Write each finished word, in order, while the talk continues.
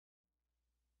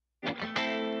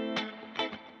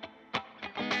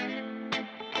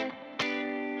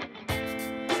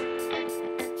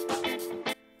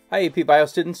Hi AP Bio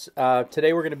students.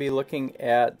 Today we're going to be looking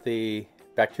at the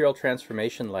Bacterial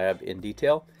Transformation Lab in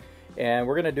detail, and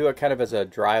we're going to do it kind of as a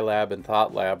dry lab and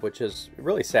thought lab, which is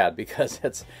really sad because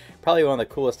it's probably one of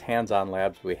the coolest hands-on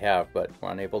labs we have, but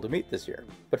we're unable to meet this year.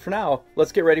 But for now,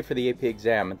 let's get ready for the AP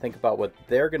exam and think about what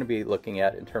they're going to be looking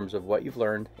at in terms of what you've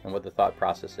learned and what the thought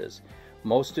process is.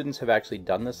 Most students have actually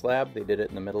done this lab. They did it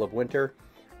in the middle of winter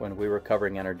when we were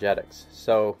covering energetics.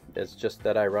 So it's just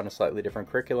that I run a slightly different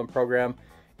curriculum program,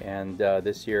 and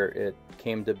this year it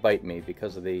came to bite me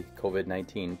because of the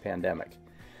COVID-19 pandemic.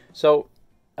 So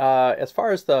as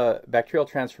far as the Bacterial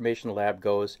Transformation Lab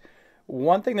goes,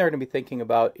 one thing they're going to be thinking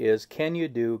about is, can you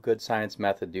do good science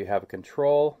method? Do you have a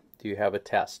control? Do you have a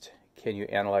test? Can you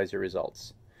analyze your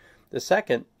results? The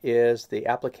second is the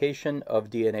application of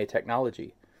DNA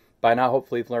technology. By now,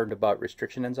 hopefully you've learned about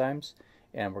restriction enzymes,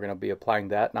 and we're going to be applying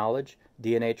that knowledge.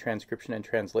 DNA transcription and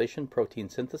translation, protein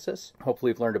synthesis.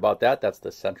 Hopefully you've learned about that. That's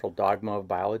the central dogma of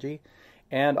biology.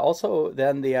 And also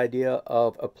then the idea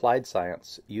of applied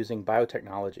science using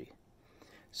biotechnology.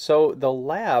 So the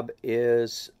lab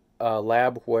is a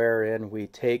lab wherein we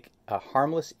take a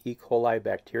harmless E. coli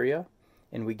bacteria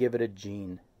and we give it a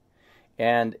gene.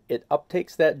 And it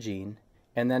uptakes that gene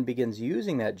and then begins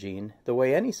using that gene the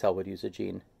way any cell would use a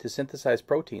gene to synthesize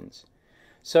proteins.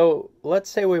 So let's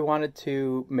say we wanted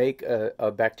to make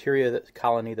a bacteria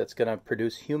colony that's going to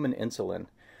produce human insulin.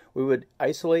 We would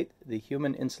isolate the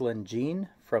human insulin gene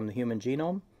from the human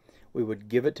genome. We would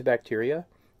give it to bacteria,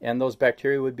 and those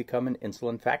bacteria would become an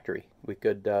insulin factory. We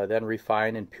could then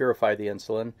refine and purify the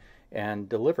insulin and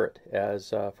deliver it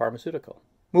as a pharmaceutical.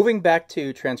 Moving back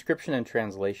to transcription and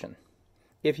translation.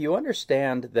 If you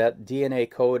understand that DNA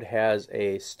code has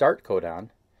a start codon,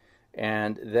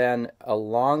 and then a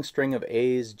long string of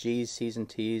A's, G's, C's, and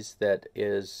T's that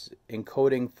is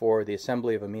encoding for the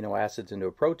assembly of amino acids into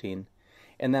a protein,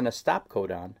 and then a stop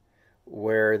codon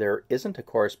where there isn't a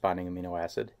corresponding amino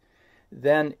acid,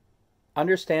 then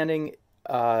understanding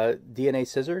DNA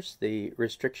scissors, the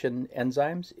restriction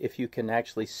enzymes, if you can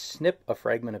actually snip a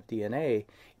fragment of DNA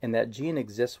and that gene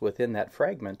exists within that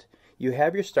fragment, you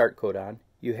have your start codon,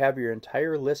 you have your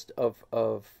entire list of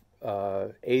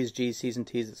A's, G's, C's, and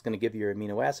T's that's going to give you your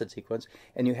amino acid sequence,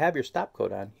 and you have your stop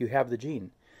codon, you have the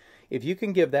gene. If you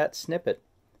can give that snippet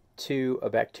to a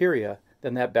bacteria,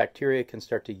 then that bacteria can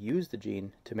start to use the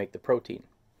gene to make the protein.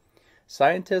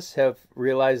 Scientists have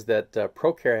realized that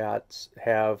prokaryotes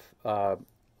have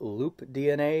loop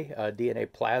DNA, DNA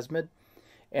plasmid,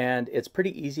 and it's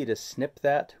pretty easy to snip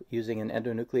that using an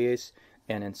endonuclease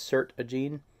and insert a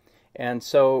gene. And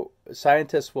so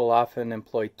scientists will often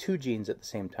employ two genes at the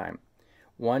same time.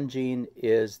 One gene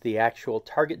is the actual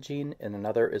target gene and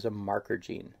another is a marker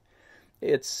gene.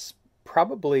 It's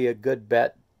probably a good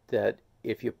bet that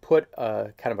if you put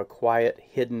a kind of a quiet,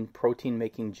 hidden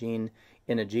protein-making gene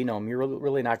in a genome, you're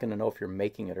really not going to know if you're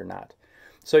making it or not.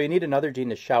 So you need another gene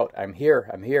to shout, I'm here,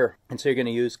 I'm here. And so you're going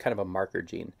to use kind of a marker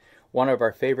gene. One of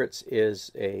our favorites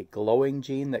is a glowing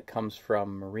gene that comes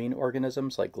from marine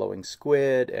organisms like glowing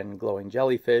squid and glowing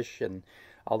jellyfish and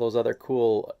all those other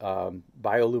cool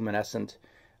bioluminescent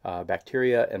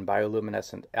bacteria and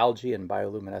bioluminescent algae and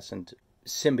bioluminescent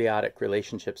symbiotic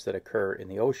relationships that occur in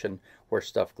the ocean where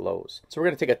stuff glows. So we're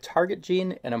going to take a target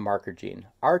gene and a marker gene.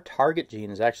 Our target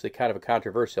gene is actually kind of a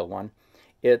controversial one.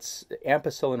 It's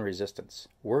ampicillin resistance.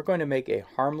 We're going to make a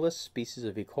harmless species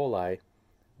of E. coli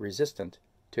resistant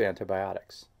to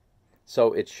antibiotics.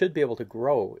 So it should be able to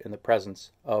grow in the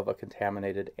presence of a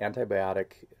contaminated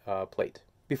antibiotic plate.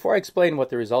 Before I explain what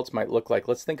the results might look like,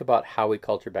 let's think about how we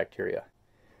culture bacteria.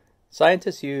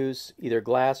 Scientists use either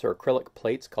glass or acrylic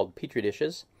plates called petri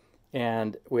dishes,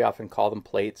 and we often call them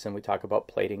plates, and we talk about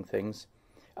plating things.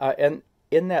 And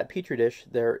in that petri dish,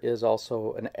 there is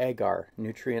also an agar,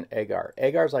 nutrient agar.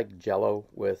 Agar is like Jell-O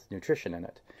with nutrition in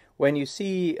it. When you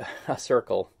see a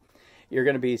circle, you're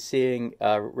going to be seeing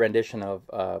a rendition of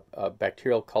a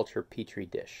bacterial culture petri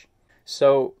dish.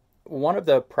 So one of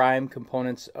the prime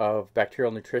components of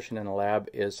bacterial nutrition in a lab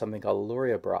is something called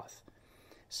luria broth.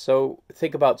 So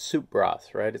think about soup broth,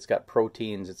 right? It's got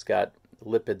proteins, it's got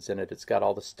lipids in it, it's got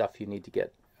all the stuff you need to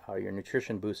get your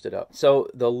nutrition boosted up. So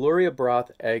the luria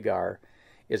broth agar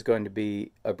is going to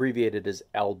be abbreviated as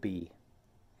LB.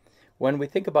 When we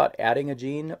think about adding a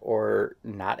gene or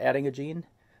not adding a gene,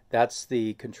 that's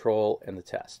the control and the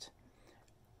test.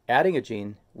 Adding a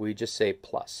gene, we just say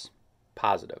plus,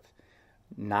 positive.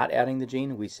 Not adding the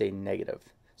gene, we say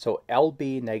negative. So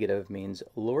LB negative means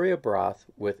luria broth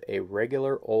with a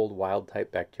regular old wild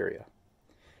type bacteria.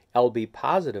 LB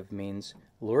positive means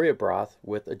luria broth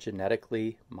with a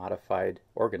genetically modified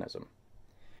organism.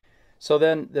 So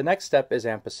then the next step is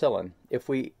ampicillin. If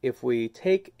we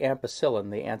take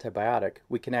ampicillin, the antibiotic,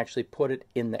 we can actually put it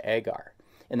in the agar,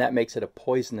 and that makes it a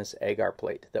poisonous agar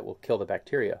plate that will kill the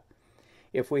bacteria.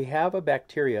 If we have a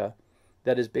bacteria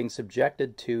that is being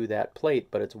subjected to that plate,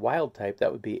 but it's wild type,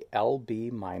 that would be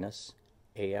Lb minus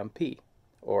AMP,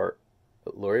 or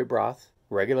Luria broth,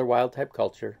 regular wild type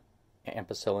culture,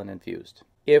 ampicillin infused.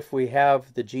 If we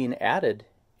have the gene added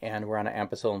and we're on an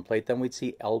ampicillin plate, then we'd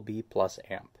see Lb plus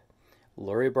amp.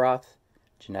 Luria broth,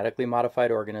 genetically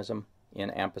modified organism in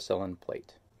ampicillin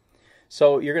plate.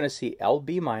 So you're going to see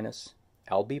Lb minus,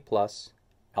 Lb plus,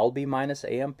 Lb minus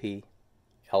AMP,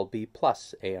 Lb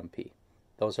plus AMP.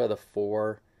 Those are the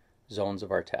 4 zones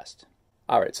of our test.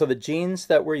 All right, so the genes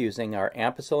that we're using are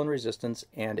ampicillin resistance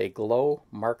and a glow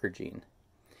marker gene.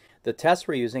 The tests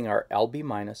we're using are Lb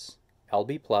minus,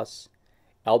 Lb plus,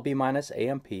 Lb minus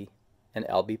AMP, and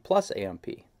Lb plus AMP.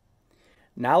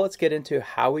 Now let's get into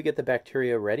how we get the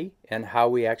bacteria ready and how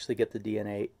we actually get the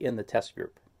DNA in the test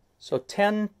group. So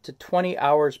 10 to 20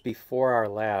 hours before our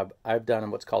lab, I've done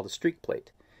what's called a streak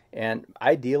plate. And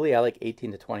ideally, I like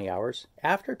 18 to 20 hours.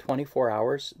 After 24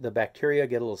 hours, the bacteria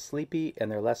get a little sleepy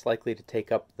and they're less likely to take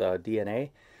up the DNA.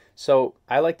 So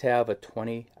I like to have a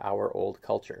 20-hour-old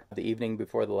culture. The evening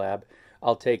before the lab,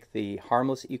 I'll take the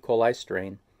harmless E. coli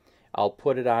strain, I'll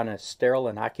put it on a sterile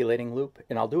inoculating loop,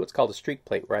 and I'll do what's called a streak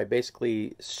plate, where I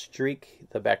basically streak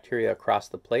the bacteria across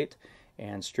the plate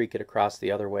and streak it across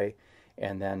the other way,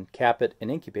 and then cap it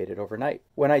and incubate it overnight.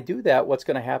 When I do that, what's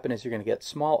going to happen is you're going to get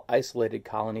small isolated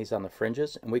colonies on the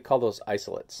fringes, and we call those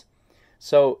isolates.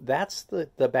 So that's the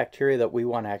bacteria that we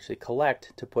want to actually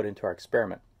collect to put into our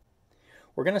experiment.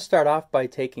 We're going to start off by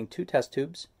taking 2 test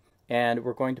tubes, and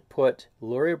we're going to put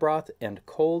Luria broth and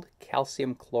cold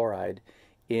calcium chloride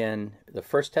in the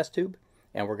first test tube,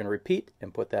 and we're going to repeat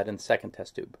and put that in the second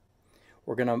test tube.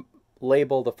 We're going to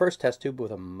label the first test tube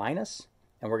with a minus,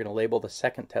 and we're going to label the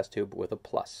second test tube with a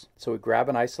plus. So we grab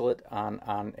an isolate on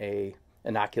a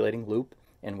inoculating loop,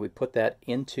 and we put that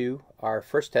into our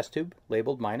first test tube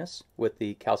labeled minus with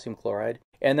the calcium chloride,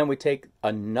 and then we take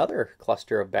another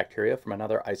cluster of bacteria from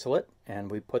another isolate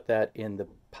and we put that in the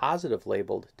positive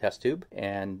labeled test tube,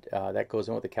 and that goes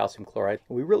in with the calcium chloride.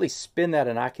 We really spin that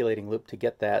inoculating loop to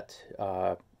get that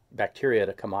bacteria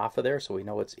to come off of there so we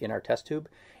know it's in our test tube,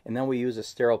 and then we use a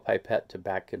sterile pipette to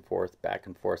back and forth,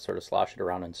 sort of slosh it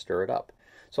around and stir it up.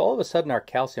 So all of a sudden our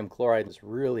calcium chloride is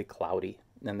really cloudy,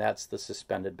 and that's the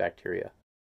suspended bacteria.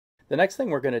 The next thing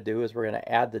we're going to do is we're going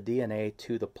to add the DNA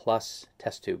to the plus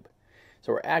test tube.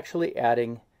 So we're actually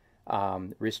adding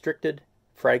restricted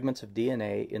fragments of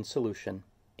DNA in solution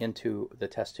into the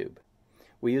test tube.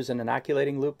 We use an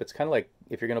inoculating loop. It's kind of like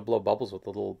if you're going to blow bubbles with a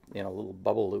little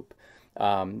bubble loop.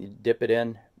 You dip it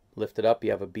in, lift it up, you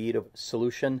have a bead of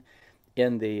solution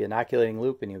in the inoculating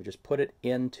loop, and you just put it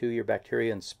into your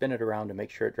bacteria and spin it around to make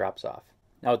sure it drops off.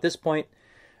 Now at this point,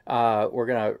 we're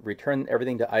going to return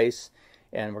everything to ice,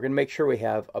 and we're going to make sure we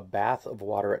have a bath of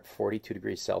water at 42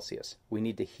 degrees Celsius. We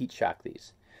need to heat shock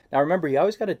these. Now remember, you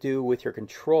always got to do with your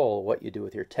control what you do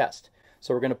with your test.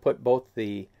 So we're going to put both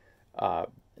the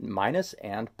minus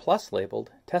and plus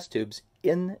labeled test tubes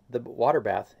in the water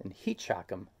bath and heat shock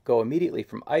them. Go immediately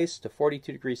from ice to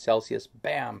 42 degrees Celsius,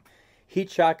 bam!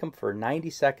 Heat shock them for 90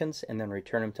 seconds and then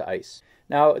return them to ice.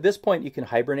 Now at this point you can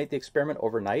hibernate the experiment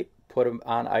overnight, put them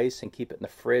on ice and keep it in the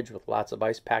fridge with lots of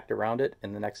ice packed around it,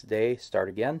 and the next day start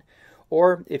again.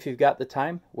 Or if you've got the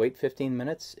time, wait 15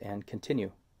 minutes and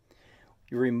continue.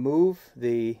 You remove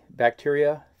the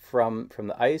bacteria from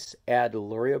the ice, add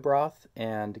Luria broth,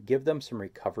 and give them some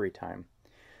recovery time.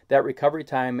 That recovery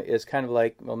time is kind of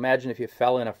like, well, imagine if you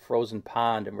fell in a frozen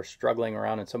pond and were struggling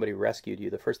around and somebody rescued you.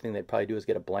 The first thing they'd probably do is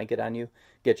get a blanket on you,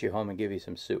 get you home, and give you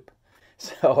some soup.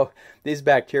 So these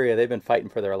bacteria, they've been fighting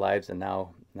for their lives, and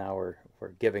now we're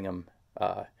giving them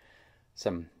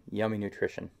some yummy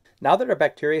nutrition. Now that our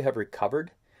bacteria have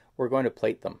recovered, we're going to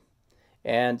plate them.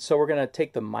 And so we're going to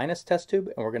take the minus test tube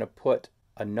and we're going to put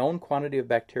a known quantity of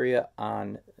bacteria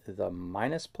on the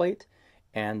minus plate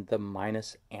and the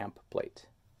minus amp plate.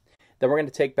 Then we're going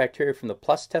to take bacteria from the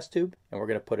plus test tube and we're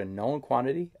going to put a known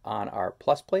quantity on our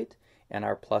plus plate and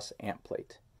our plus amp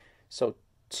plate. So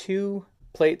 2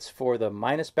 plates for the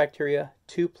minus bacteria,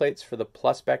 2 plates for the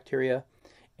plus bacteria,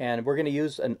 and we're going to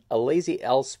use a lazy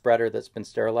L spreader that's been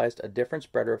sterilized, a different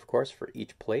spreader of course for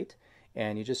each plate.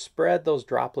 And you just spread those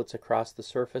droplets across the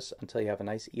surface until you have a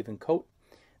nice even coat.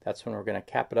 That's when we're going to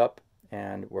cap it up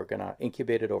and we're going to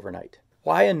incubate it overnight.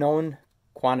 Why a known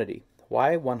quantity?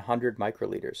 Why 100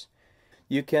 microliters?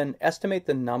 You can estimate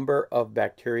the number of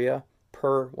bacteria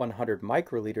per 100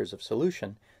 microliters of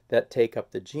solution that take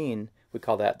up the gene. We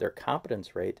call that their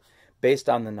competence rate based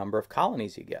on the number of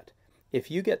colonies you get. If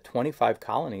you get 25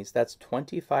 colonies, that's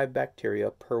 25 bacteria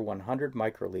per 100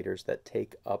 microliters that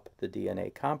take up the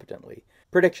DNA competently.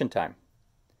 Prediction time.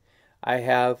 I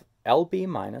have Lb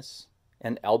minus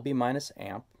and Lb minus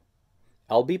amp,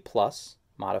 Lb plus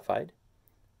modified,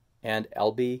 and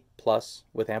Lb plus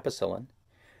with ampicillin.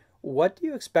 What do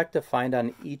you expect to find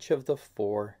on each of the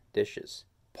 4 dishes?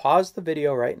 Pause the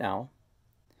video right now.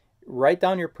 Write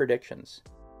down your predictions.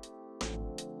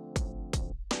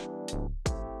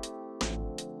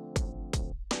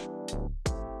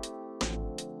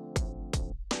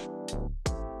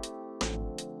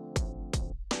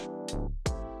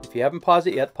 If you haven't paused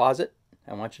it yet, pause it.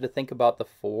 I want you to think about the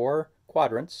 4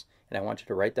 quadrants, and I want you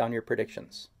to write down your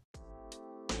predictions.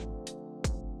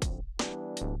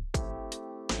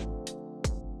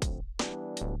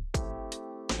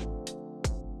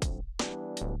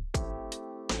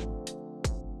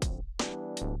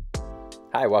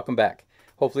 Hi, welcome back.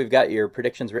 Hopefully you've got your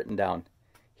predictions written down.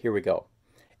 Here we go.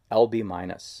 Lb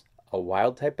minus, a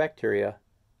wild type bacteria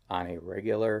on a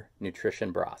regular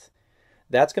nutrition broth.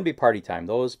 That's going to be party time.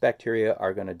 Those bacteria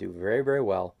are going to do very, very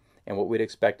well. And what we'd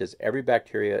expect is every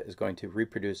bacteria is going to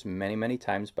reproduce many, many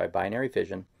times by binary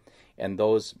fission. And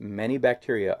those many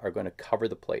bacteria are going to cover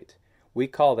the plate. We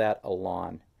call that a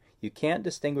lawn. You can't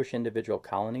distinguish individual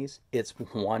colonies. It's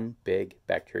one big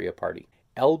bacteria party.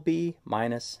 Lb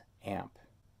minus amp.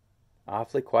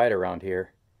 Awfully quiet around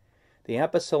here. The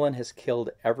ampicillin has killed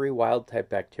every wild type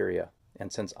bacteria.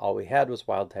 And since all we had was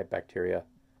wild type bacteria,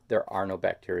 there are no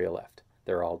bacteria left.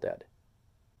 They're all dead.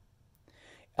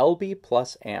 Lb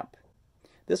plus amp.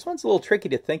 This one's a little tricky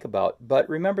to think about, but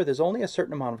remember there's only a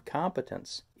certain amount of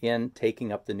competence in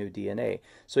taking up the new DNA.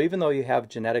 So even though you have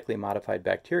genetically modified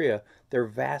bacteria, they're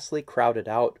vastly crowded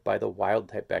out by the wild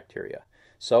type bacteria.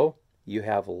 So you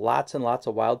have lots and lots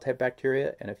of wild type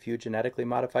bacteria and a few genetically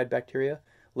modified bacteria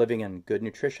living in good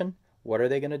nutrition. What are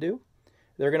they going to do?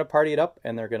 They're going to party it up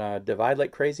and they're going to divide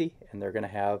like crazy and they're going to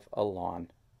have a lawn.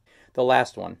 The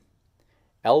last one.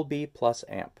 Lb plus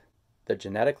amp, the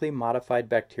genetically modified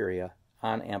bacteria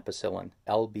on ampicillin,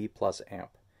 Lb plus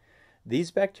amp. These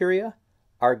bacteria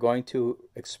are going to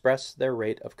express their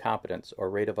rate of competence or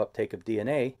rate of uptake of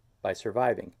DNA by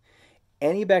surviving.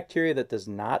 Any bacteria that does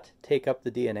not take up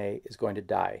the DNA is going to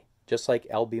die, just like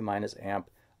Lb minus amp,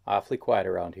 awfully quiet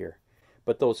around here.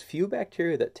 But those few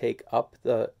bacteria that take up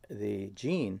the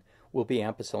gene will be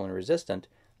ampicillin resistant.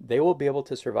 They will be able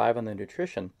to survive on the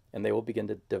nutrition and they will begin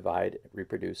to divide,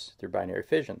 reproduce through binary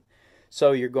fission.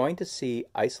 So you're going to see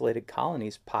isolated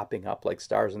colonies popping up like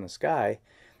stars in the sky.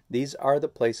 These are the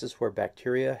places where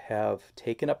bacteria have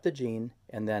taken up the gene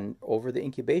and then over the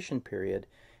incubation period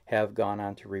have gone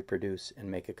on to reproduce and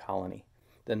make a colony.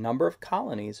 The number of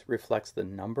colonies reflects the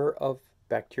number of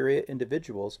bacteria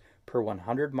individuals per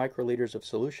 100 microliters of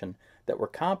solution that were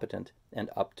competent and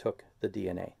uptook the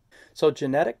DNA. So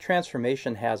genetic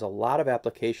transformation has a lot of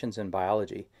applications in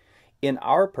biology. In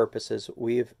our purposes,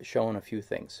 we've shown a few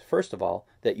things. First of all,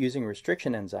 that using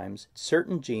restriction enzymes,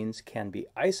 certain genes can be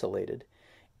isolated,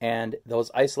 and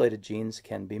those isolated genes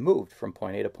can be moved from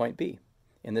point A to point B.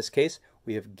 In this case,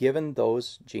 we have given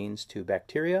those genes to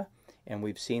bacteria, and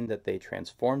we've seen that they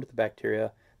transformed the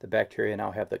bacteria. The bacteria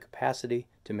now have the capacity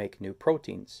to make new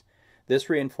proteins. This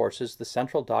reinforces the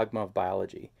central dogma of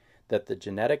biology, that the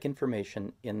genetic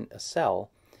information in a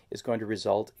cell is going to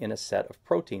result in a set of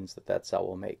proteins that that cell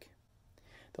will make.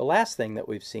 The last thing that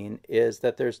we've seen is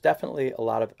that there's definitely a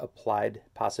lot of applied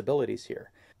possibilities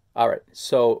here. All right,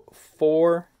 so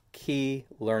 4 key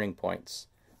learning points.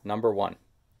 Number 1,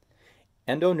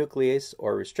 endonuclease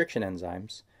or restriction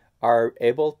enzymes are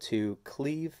able to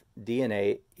cleave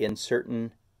DNA in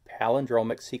certain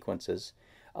palindromic sequences,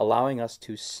 allowing us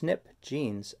to snip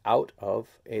genes out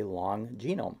of a long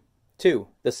genome. 2,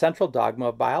 the central dogma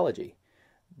of biology.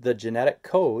 The genetic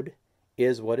code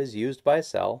is what is used by a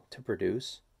cell to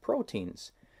produce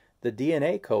proteins. The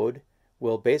DNA code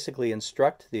will basically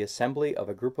instruct the assembly of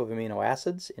a group of amino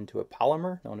acids into a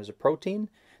polymer known as a protein.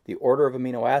 The order of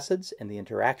amino acids and the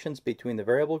interactions between the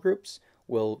variable groups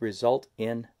will result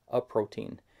in a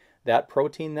protein. That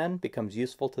protein then becomes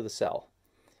useful to the cell.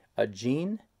 A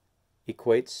gene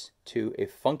equates to a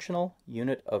functional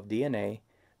unit of DNA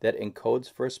that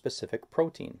encodes for a specific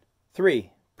protein.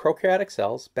 3, prokaryotic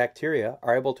cells, bacteria,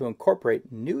 are able to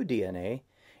incorporate new DNA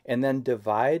and then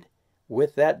divide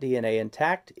with that DNA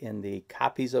intact in the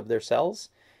copies of their cells,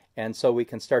 and so we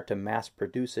can start to mass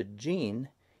produce a gene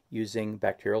using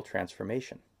bacterial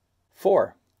transformation.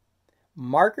 4,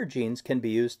 marker genes can be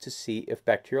used to see if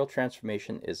bacterial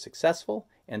transformation is successful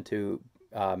and to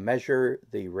measure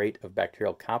the rate of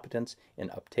bacterial competence in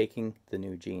uptaking the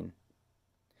new gene.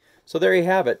 So there you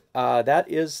have it. That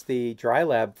is the dry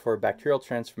lab for bacterial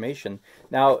transformation.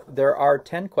 Now, there are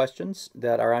 10 questions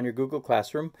that are on your Google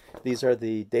Classroom. These are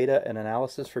the data and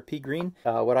analysis for pea green.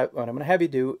 What I'm going to have you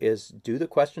do is do the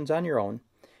questions on your own,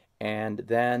 and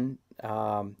then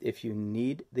if you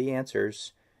need the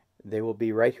answers, they will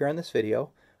be right here on this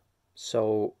video.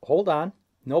 So hold on.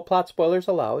 No plot spoilers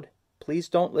allowed. Please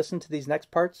don't listen to these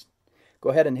next parts.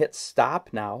 Go ahead and hit stop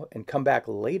now and come back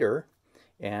later.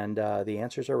 And the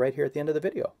answers are right here at the end of the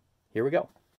video. Here we go.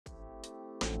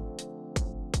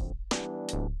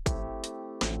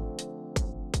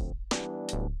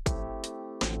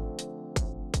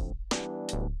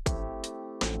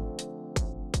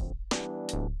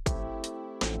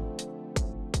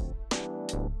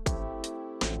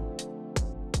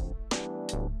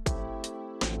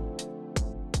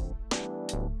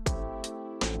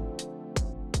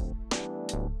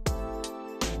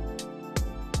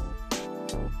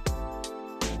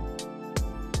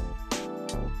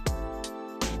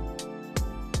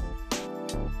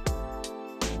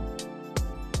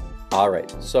 All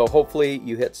right, so hopefully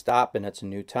you hit stop and it's a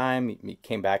new time. You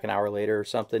came back an hour later or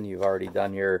something. You've already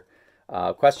done your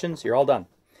questions. You're all done.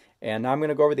 And now I'm going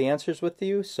to go over the answers with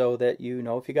you so that you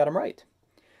know if you got them right.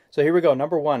 So here we go.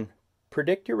 Number 1,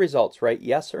 predict your results. Write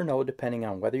yes or no depending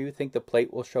on whether you think the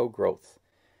plate will show growth.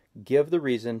 Give the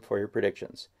reason for your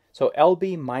predictions. So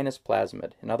LB minus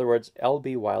plasmid. In other words,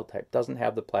 LB wild type doesn't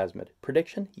have the plasmid.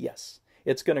 Prediction? Yes.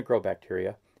 It's going to grow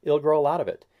bacteria. It'll grow a lot of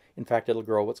it. In fact, it'll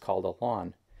grow what's called a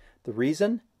lawn. The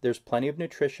reason? There's plenty of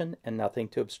nutrition and nothing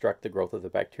to obstruct the growth of the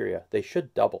bacteria. They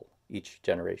should double each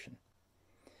generation.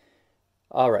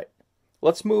 All right,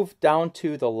 let's move down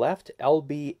to the left,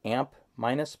 LB amp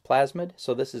minus plasmid.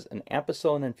 So this is an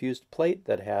ampicillin-infused plate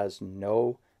that has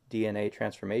no DNA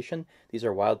transformation. These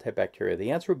are wild-type bacteria. The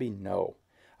answer would be no.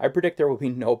 I predict there will be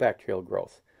no bacterial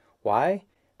growth. Why?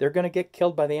 They're going to get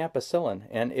killed by the ampicillin.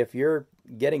 And if you're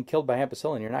getting killed by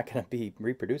ampicillin, you're not going to be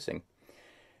reproducing.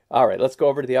 All right, let's go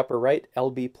over to the upper right,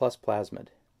 LB plus plasmid.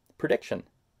 Prediction.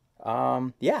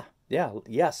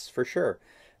 Yes, for sure.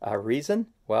 Reason?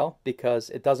 Well, because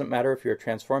it doesn't matter if you're a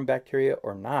transformed bacteria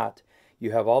or not.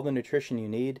 You have all the nutrition you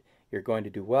need. You're going to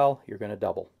do well. You're going to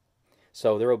double.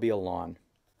 So there will be a lawn.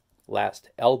 Last,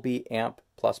 LB amp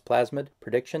plus plasmid.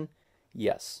 Prediction?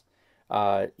 Yes.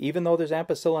 Even though there's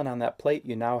ampicillin on that plate,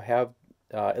 you now have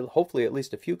hopefully at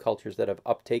least a few cultures that have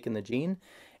uptaken the gene,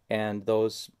 and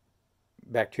those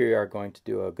bacteria are going to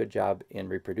do a good job in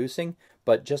reproducing,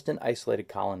 but just in isolated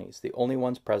colonies. The only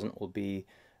ones present will be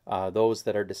those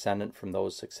that are descendant from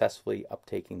those successfully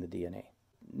uptaking the DNA.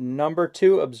 Number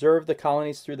 2, observe the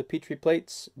colonies through the Petri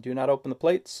plates. Do not open the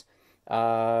plates.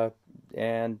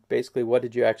 And basically, what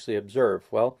did you actually observe?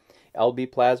 Well,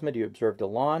 LB plasmid, you observed a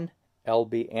lawn.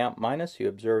 LB amp minus, you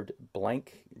observed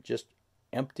blank, just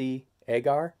empty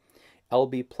agar.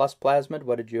 LB plus plasmid,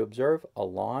 what did you observe? A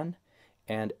lawn.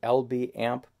 And LB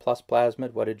amp plus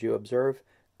plasmid, what did you observe?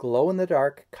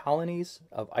 Glow-in-the-dark colonies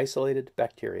of isolated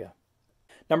bacteria.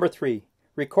 Number 3,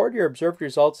 record your observed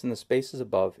results in the spaces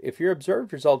above. If your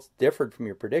observed results differed from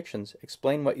your predictions,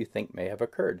 explain what you think may have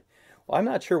occurred. Well, I'm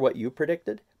not sure what you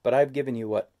predicted, but I've given you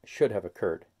what should have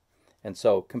occurred. And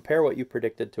so compare what you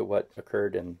predicted to what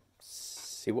occurred and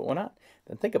see what went on.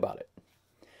 Then think about it.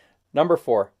 Number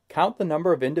 4, count the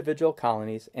number of individual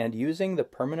colonies and using the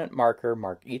permanent marker,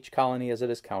 mark each colony as it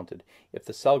is counted. If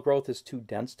the cell growth is too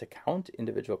dense to count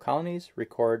individual colonies,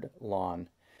 record lawn.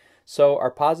 So our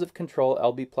positive control,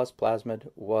 LB plus plasmid,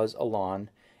 was a lawn,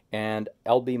 and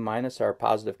LB minus, our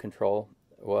positive control,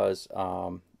 was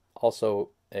also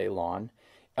a lawn.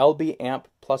 LB amp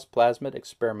plus plasmid,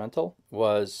 experimental,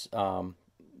 was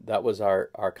that was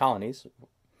our colonies,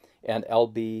 and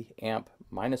LB amp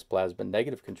minus plasmid,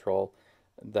 negative control,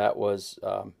 that was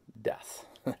death.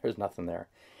 There's nothing there.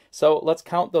 So let's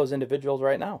count those individuals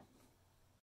right now.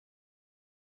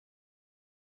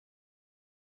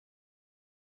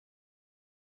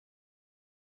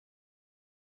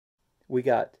 We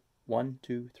got 1,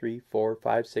 2, 3, 4,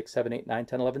 5, 6, 7, 8, 9,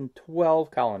 10, 11,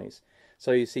 12 colonies.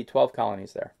 So you see 12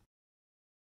 colonies there.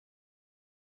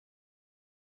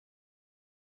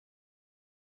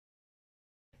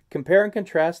 Compare and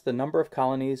contrast the number of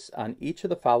colonies on each of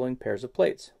the following pairs of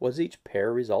plates. What does each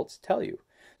pair results tell you?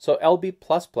 So LB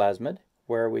plus plasmid,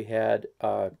 where we had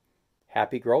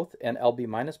happy growth, and LB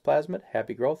minus plasmid,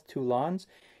 happy growth, 2 lawns.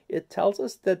 It tells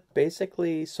us that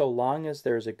basically so long as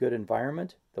there's a good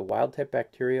environment, the wild type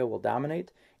bacteria will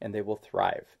dominate and they will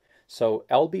thrive. So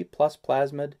LB plus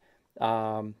plasmid,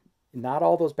 not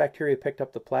all those bacteria picked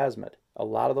up the plasmid. A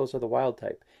lot of those are the wild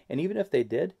type. And even if they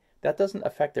did, that doesn't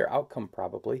affect their outcome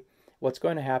probably. what's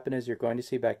going to happen is you're going to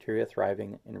see bacteria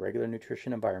thriving in regular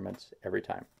nutrition environments every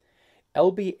time.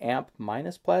 LB amp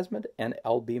minus plasmid and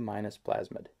LB minus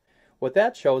plasmid. What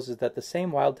that shows is that the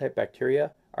same wild-type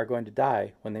bacteria are going to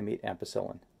die when they meet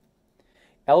ampicillin.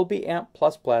 LB amp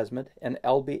plus plasmid and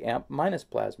LB amp minus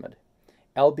plasmid.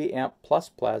 LB amp plus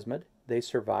plasmid, they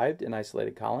survived in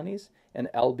isolated colonies, and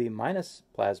LB minus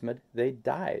plasmid, they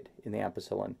died in the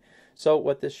ampicillin. So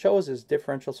what this shows is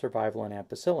differential survival in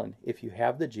ampicillin. If you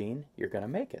have the gene, you're going to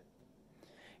make it.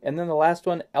 And then the last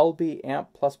one, LB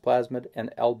amp plus plasmid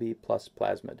and LB plus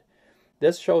plasmid.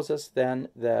 This shows us then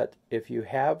that if you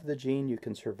have the gene, you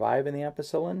can survive in the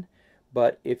ampicillin,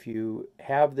 but if you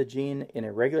have the gene in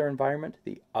a regular environment,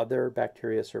 the other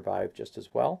bacteria survive just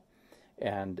as well,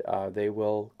 and they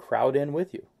will crowd in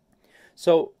with you.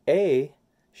 So A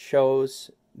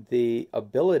shows the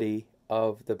ability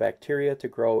of the bacteria to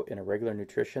grow in a regular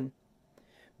nutrition.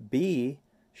 B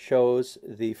shows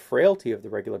the frailty of the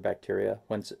regular bacteria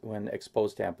when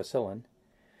exposed to ampicillin.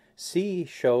 C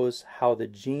shows how the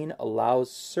gene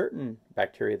allows certain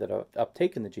bacteria that have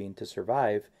uptaken the gene to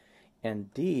survive.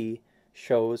 And D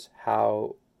shows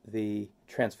how the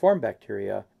transformed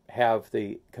bacteria have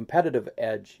the competitive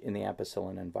edge in the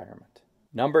ampicillin environment.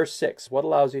 Number 6, what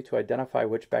allows you to identify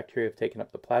which bacteria have taken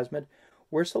up the plasmid?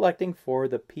 We're selecting for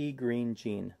the pea green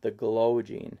gene, the glow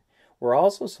gene. We're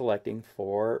also selecting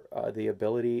for the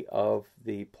ability of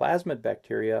the plasmid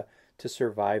bacteria to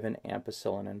survive in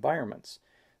ampicillin environments.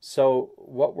 So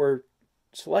what we're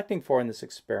selecting for in this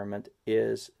experiment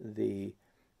is the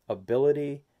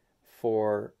ability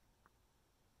for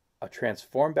a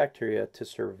transformed bacteria to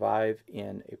survive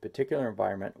in a particular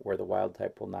environment where the wild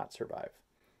type will not survive.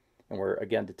 And we're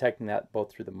again detecting that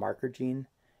both through the marker gene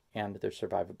and their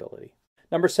survivability.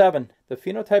 Number 7, the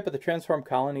phenotype of the transformed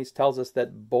colonies tells us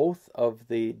that both of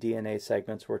the DNA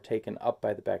segments were taken up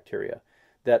by the bacteria,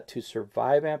 that to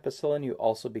survive ampicillin you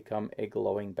also become a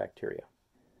glowing bacteria.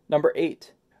 Number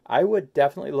 8, I would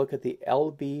definitely look at the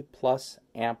LB plus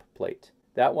amp plate.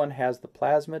 That one has the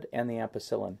plasmid and the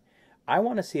ampicillin. I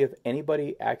want to see if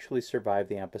anybody actually survived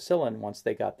the ampicillin once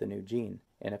they got the new gene.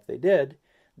 And if they did,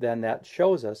 then that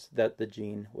shows us that the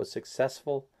gene was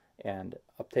successful and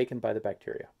uptaken by the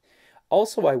bacteria.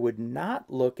 Also, I would not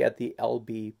look at the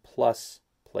LB plus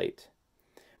plate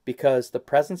because the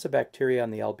presence of bacteria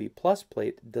on the LB plus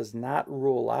plate does not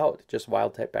rule out just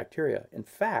wild-type bacteria. In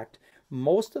fact,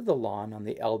 most of the lawn on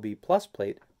the LB plus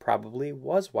plate probably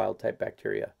was wild-type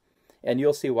bacteria. And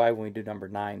you'll see why when we do number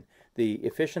 9. The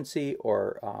efficiency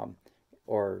or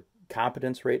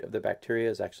competence rate of the bacteria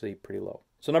is actually pretty low.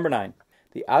 So number 9,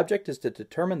 the object is to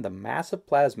determine the mass of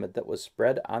plasmid that was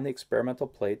spread on the experimental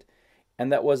plate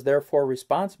and that was therefore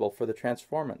responsible for the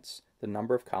transformance, the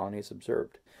number of colonies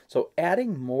observed. So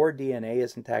adding more DNA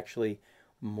isn't actually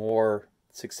more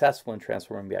successful in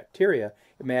transforming bacteria.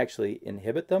 It may actually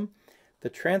inhibit them. The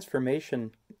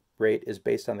transformation rate is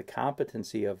based on the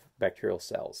competency of bacterial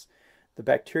cells. The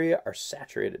bacteria are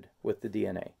saturated with the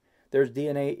DNA. There's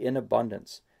DNA in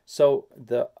abundance. So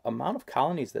the amount of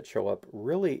colonies that show up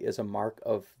really is a mark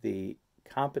of the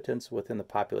competence within the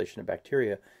population of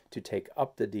bacteria to take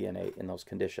up the DNA in those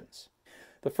conditions.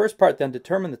 The first part then,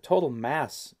 determine the total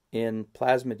mass in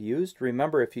plasmid used.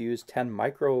 Remember, if you use 10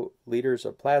 microliters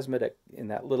of plasmid in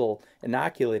that little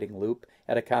inoculating loop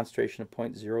at a concentration of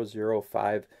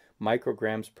 0.005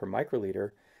 micrograms per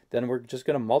microliter, then we're just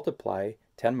going to multiply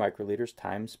 10 microliters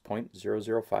times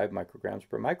 0.005 micrograms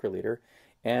per microliter,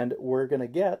 and we're going to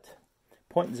get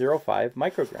 0.05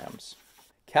 micrograms.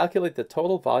 Calculate the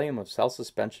total volume of cell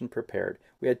suspension prepared.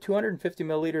 We had 250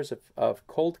 milliliters of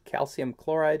cold calcium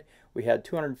chloride, we had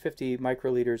 250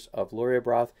 microliters of Luria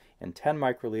broth, and 10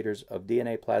 microliters of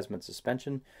DNA plasmid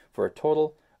suspension for a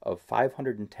total of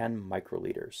 510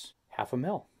 microliters, half a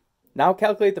mil. Now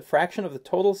calculate the fraction of the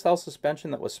total cell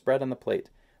suspension that was spread on the plate.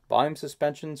 Volume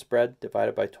suspension spread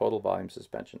divided by total volume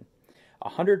suspension.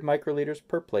 100 microliters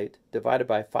per plate divided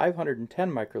by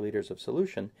 510 microliters of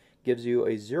solution gives you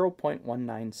a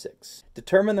 0.196.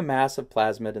 Determine the mass of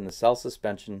plasmid in the cell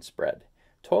suspension spread.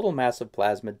 Total mass of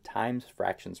plasmid times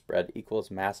fraction spread equals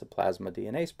mass of plasma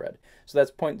DNA spread. So that's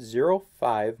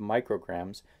 0.05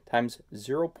 micrograms times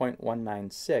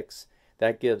 0.196.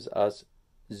 That gives us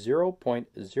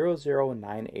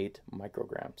 0.0098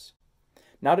 micrograms.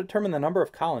 Now determine the number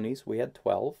of colonies, we had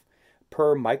 12,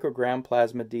 per microgram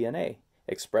plasmid DNA.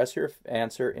 Express your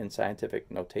answer in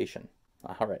scientific notation.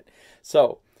 All right,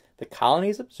 so the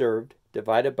colonies observed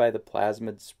divided by the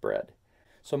plasmid spread.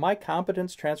 So my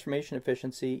competence transformation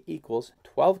efficiency equals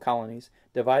 12 colonies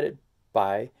divided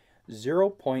by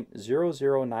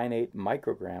 0.0098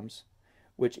 micrograms,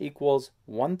 which equals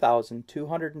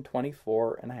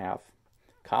 1,224.5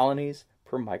 colonies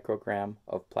per microgram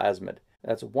of plasmid.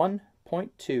 That's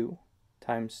 1.2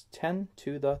 times 10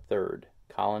 to the third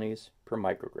colonies per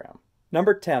microgram.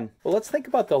 Number 10, well, let's think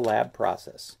about the lab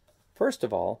process. First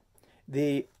of all,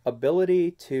 the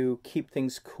ability to keep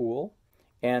things cool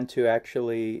and to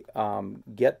actually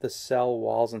get the cell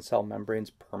walls and cell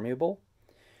membranes permeable.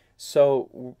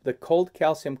 So the cold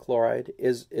calcium chloride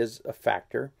is a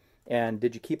factor. And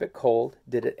did you keep it cold?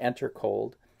 Did it enter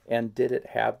cold? And did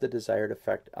it have the desired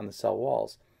effect on the cell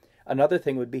walls? Another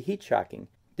thing would be heat shocking.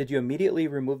 Did you immediately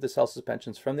remove the cell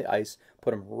suspensions from the ice,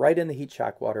 put them right in the heat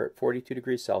shock water at 42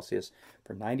 degrees Celsius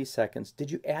for 90 seconds?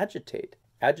 Did you agitate?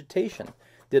 Agitation.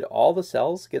 Did all the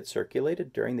cells get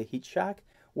circulated during the heat shock?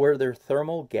 Were there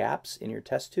thermal gaps in your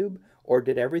test tube? Or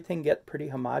did everything get pretty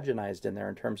homogenized in there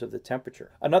in terms of the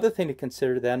temperature? Another thing to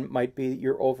consider then might be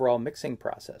your overall mixing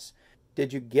process.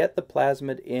 Did you get the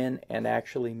plasmid in and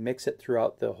actually mix it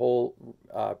throughout the whole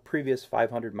previous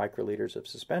 500 microliters of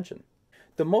suspension?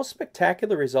 The most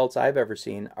spectacular results I've ever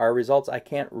seen are results I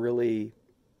can't really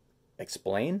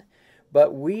explain,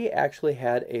 but we actually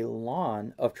had a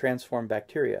lawn of transformed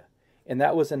bacteria, and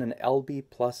that was in an Lb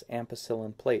plus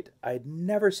ampicillin plate. I'd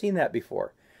never seen that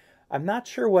before. I'm not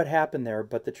sure what happened there,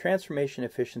 but the transformation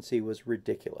efficiency was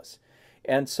ridiculous.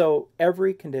 And so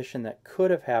every condition that could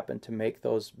have happened to make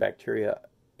those bacteria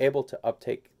able to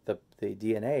uptake the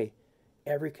DNA,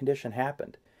 every condition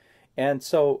happened. And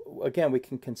so, again, we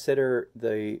can consider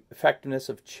the effectiveness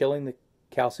of chilling the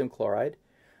calcium chloride,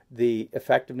 the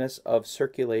effectiveness of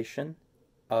circulation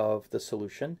of the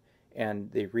solution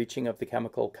and the reaching of the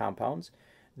chemical compounds,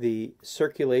 the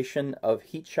circulation of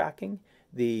heat shocking,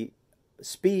 the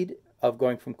speed of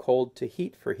going from cold to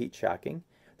heat for heat shocking,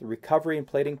 the recovery and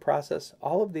plating process.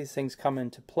 All of these things come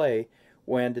into play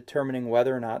when determining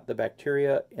whether or not the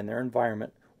bacteria in their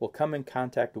environment will come in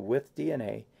contact with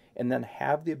DNA and then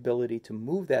have the ability to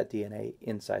move that DNA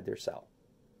inside their cell.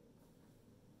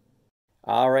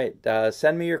 All right,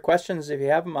 send me your questions if you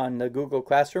have them on the Google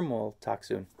Classroom. We'll talk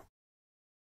soon.